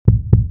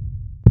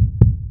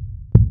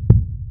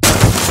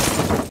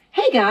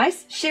Hey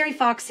guys, Sherry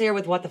Fox here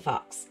with What the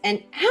Fox.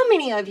 And how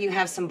many of you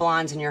have some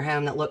blinds in your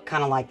home that look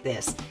kind of like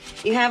this?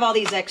 You have all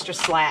these extra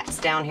slats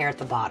down here at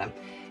the bottom.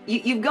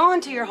 You've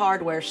gone to your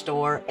hardware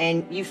store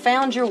and you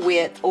found your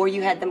width, or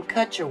you had them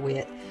cut your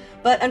width.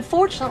 But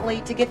unfortunately,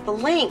 to get the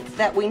length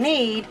that we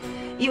need,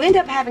 you end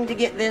up having to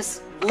get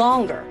this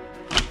longer.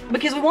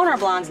 Because we want our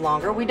blinds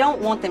longer, we don't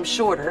want them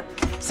shorter.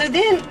 So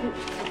then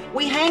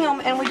we hang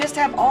them and we just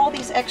have all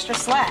these extra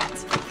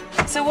slats.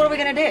 So what are we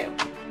gonna do?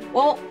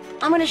 Well,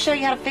 I'm going to show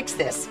you how to fix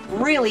this.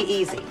 Really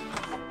easy.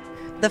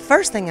 The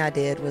first thing I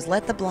did was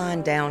let the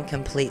blind down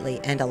completely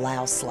and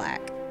allow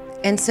slack.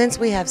 And since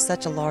we have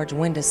such a large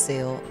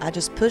windowsill, I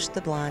just pushed the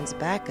blinds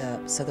back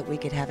up so that we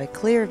could have a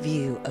clear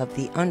view of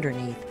the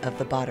underneath of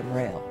the bottom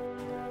rail.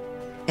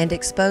 And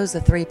expose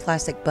the 3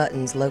 plastic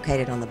buttons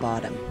located on the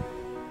bottom.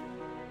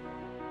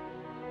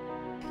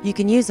 You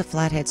can use a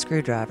flathead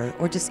screwdriver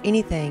or just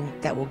anything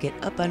that will get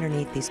up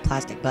underneath these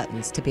plastic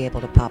buttons to be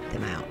able to pop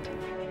them out.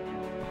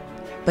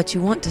 But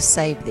you want to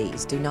save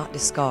these, do not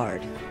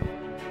discard.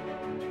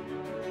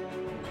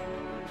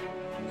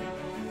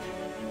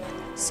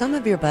 Some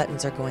of your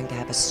buttons are going to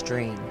have a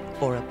string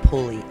or a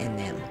pulley in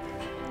them.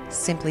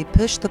 Simply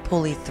push the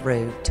pulley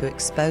through to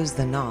expose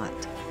the knot.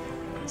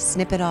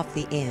 Snip it off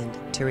the end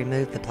to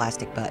remove the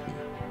plastic button.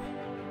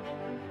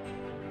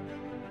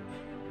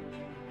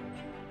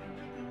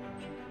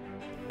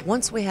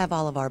 Once we have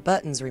all of our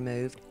buttons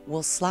removed,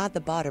 we'll slide the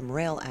bottom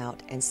rail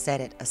out and set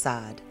it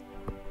aside.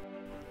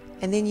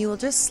 And then you will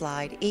just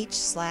slide each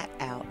slat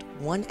out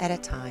one at a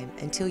time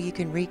until you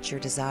can reach your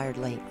desired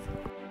length.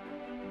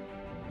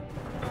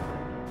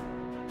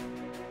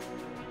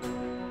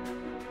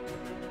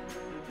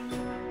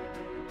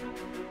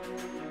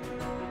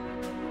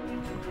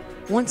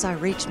 Once I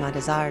reach my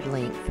desired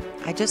length,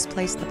 I just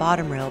place the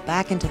bottom rail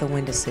back into the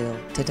windowsill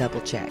to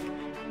double check.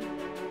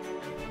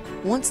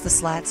 Once the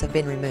slats have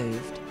been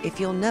removed, if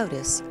you'll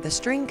notice, the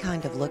string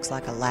kind of looks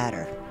like a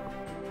ladder.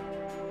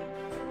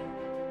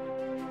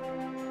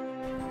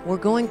 We're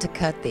going to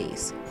cut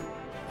these.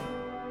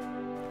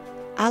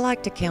 I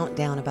like to count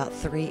down about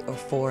 3 or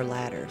 4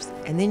 ladders,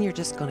 and then you're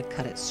just going to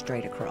cut it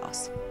straight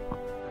across.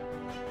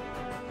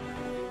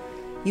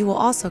 You will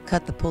also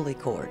cut the pulley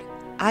cord.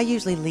 I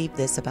usually leave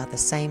this about the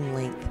same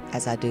length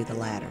as I do the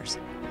ladders.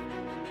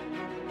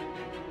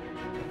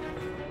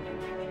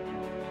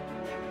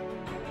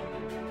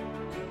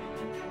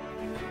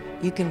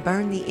 You can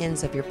burn the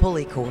ends of your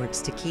pulley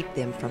cords to keep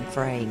them from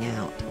fraying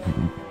out.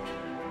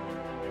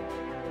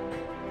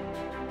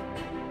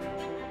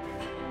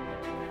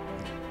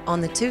 On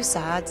the 2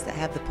 sides that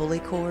have the pulley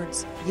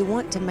cords, you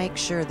want to make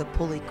sure the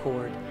pulley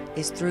cord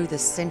is through the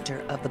center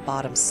of the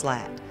bottom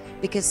slat,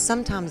 because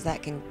sometimes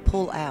that can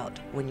pull out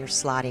when you're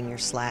sliding your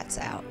slats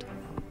out.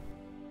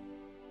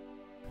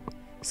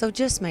 So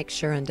just make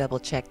sure and double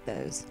check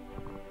those.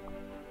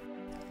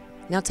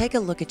 Now take a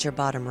look at your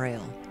bottom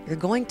rail. You're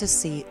going to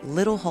see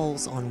little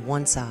holes on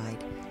one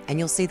side, and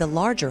you'll see the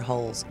larger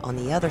holes on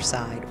the other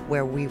side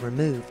where we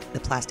removed the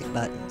plastic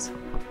buttons.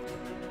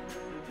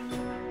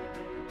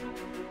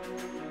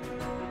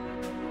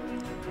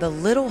 The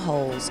little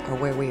holes are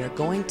where we are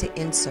going to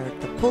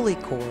insert the pulley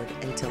cord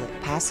until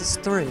it passes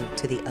through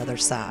to the other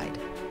side.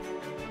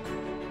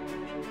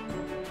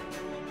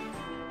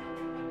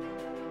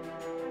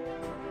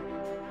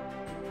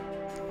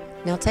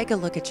 Now take a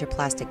look at your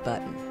plastic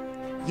button.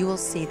 You will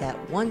see that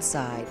one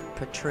side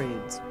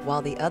protrudes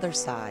while the other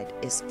side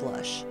is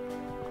flush.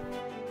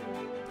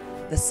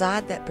 The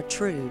side that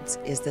protrudes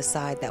is the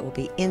side that will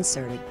be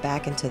inserted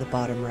back into the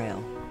bottom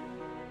rail.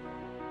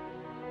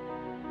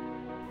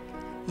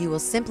 You will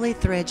simply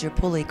thread your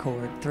pulley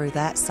cord through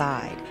that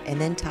side and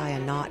then tie a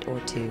knot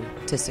or 2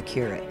 to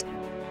secure it.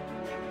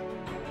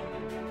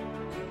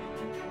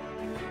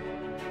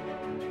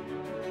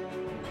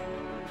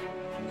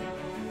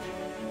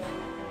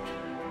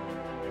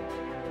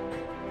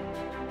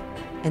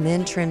 And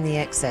then trim the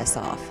excess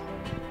off.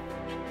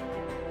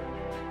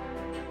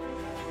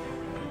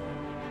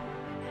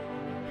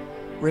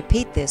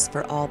 Repeat this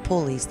for all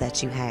pulleys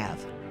that you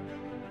have.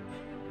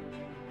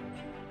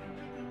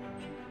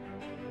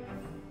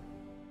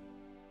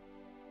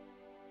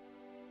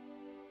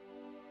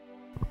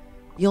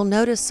 You'll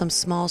notice some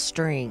small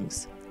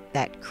strings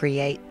that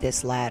create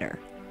this ladder.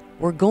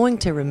 We're going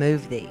to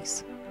remove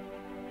these.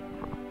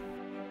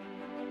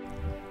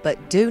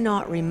 But do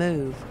not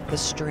remove the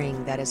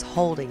string that is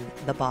holding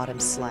the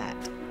bottom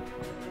slat.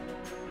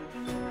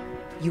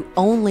 You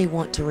only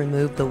want to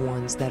remove the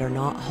ones that are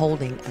not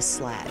holding a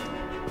slat.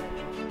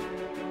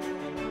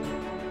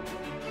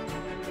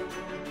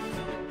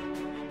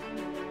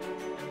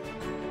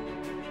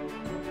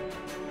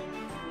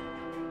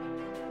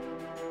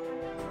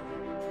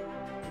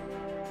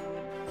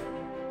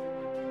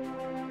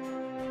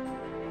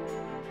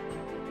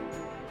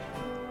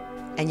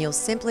 And you'll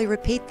simply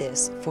repeat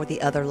this for the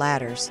other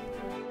ladders.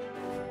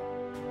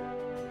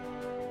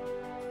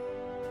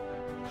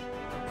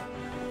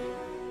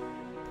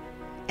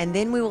 And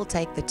then we will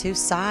take the 2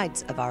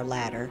 sides of our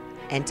ladder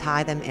and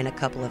tie them in a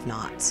couple of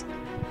knots.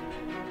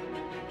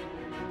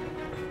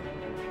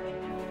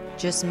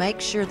 Just make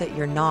sure that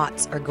your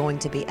knots are going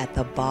to be at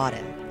the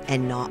bottom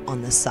and not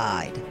on the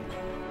side.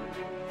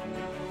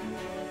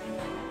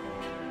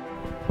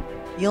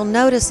 You'll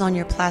notice on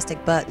your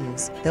plastic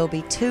buttons there'll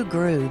be 2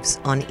 grooves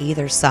on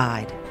either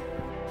side.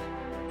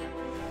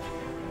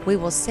 We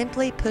will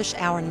simply push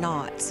our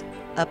knots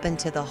up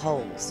into the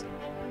holes.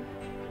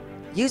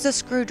 Use a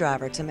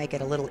screwdriver to make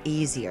it a little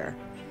easier,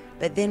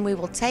 but then we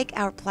will take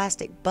our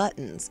plastic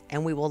buttons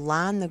and we will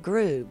line the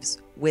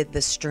grooves with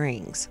the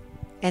strings,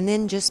 and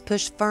then just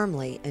push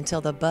firmly until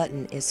the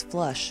button is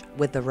flush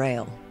with the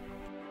rail.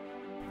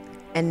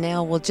 And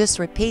now we'll just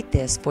repeat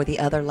this for the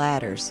other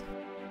ladders.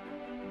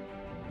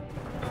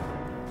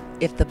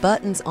 If the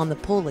buttons on the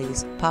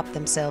pulleys pop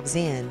themselves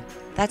in,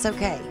 that's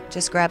okay.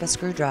 Just grab a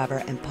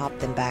screwdriver and pop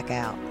them back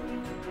out.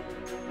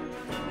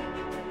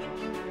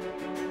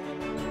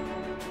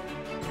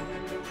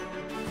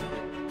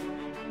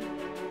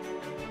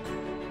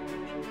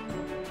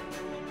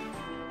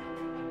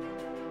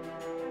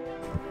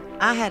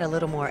 I had a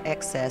little more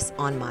excess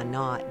on my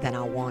knot than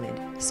I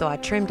wanted, so I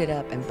trimmed it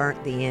up and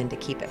burnt the end to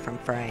keep it from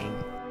fraying.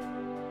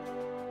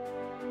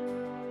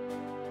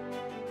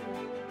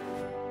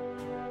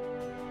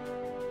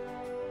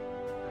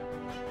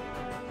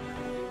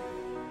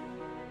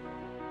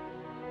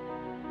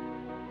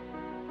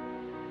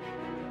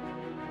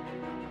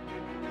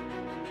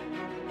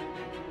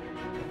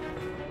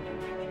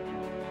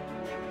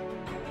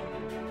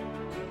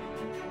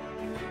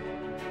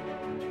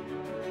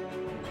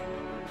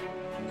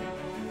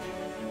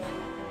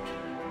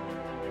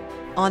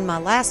 On my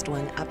last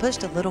one, I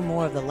pushed a little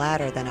more of the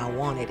ladder than I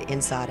wanted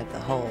inside of the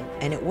hole,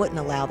 and it wouldn't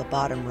allow the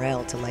bottom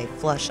rail to lay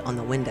flush on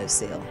the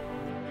windowsill.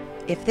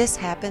 If this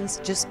happens,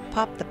 just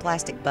pop the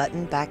plastic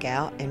button back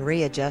out and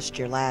readjust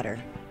your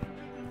ladder.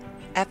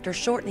 After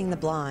shortening the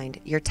blind,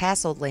 your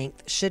tassel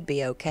length should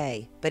be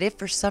okay, but if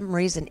for some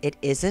reason it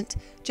isn't,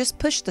 just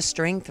push the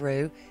string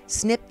through,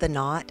 snip the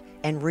knot,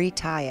 and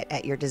retie it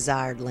at your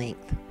desired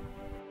length.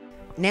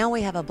 Now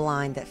we have a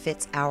blind that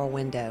fits our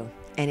window,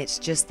 and it's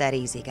just that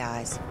easy,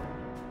 guys.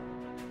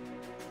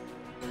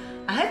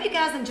 I hope you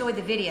guys enjoyed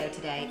the video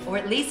today, or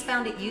at least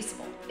found it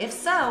useful. If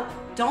so,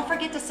 don't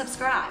forget to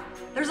subscribe.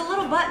 There's a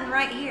little button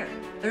right here.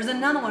 There's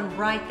another one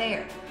right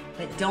there.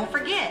 But don't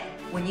forget,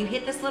 when you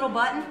hit this little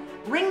button,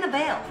 ring the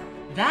bell.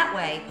 That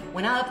way,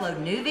 when I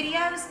upload new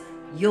videos,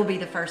 you'll be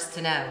the first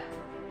to know.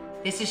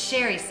 This is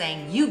Sherry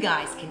saying you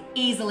guys can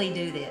easily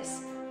do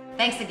this.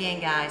 Thanks again,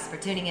 guys, for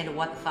tuning into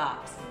What the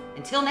Fox.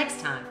 Until next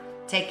time,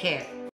 take care.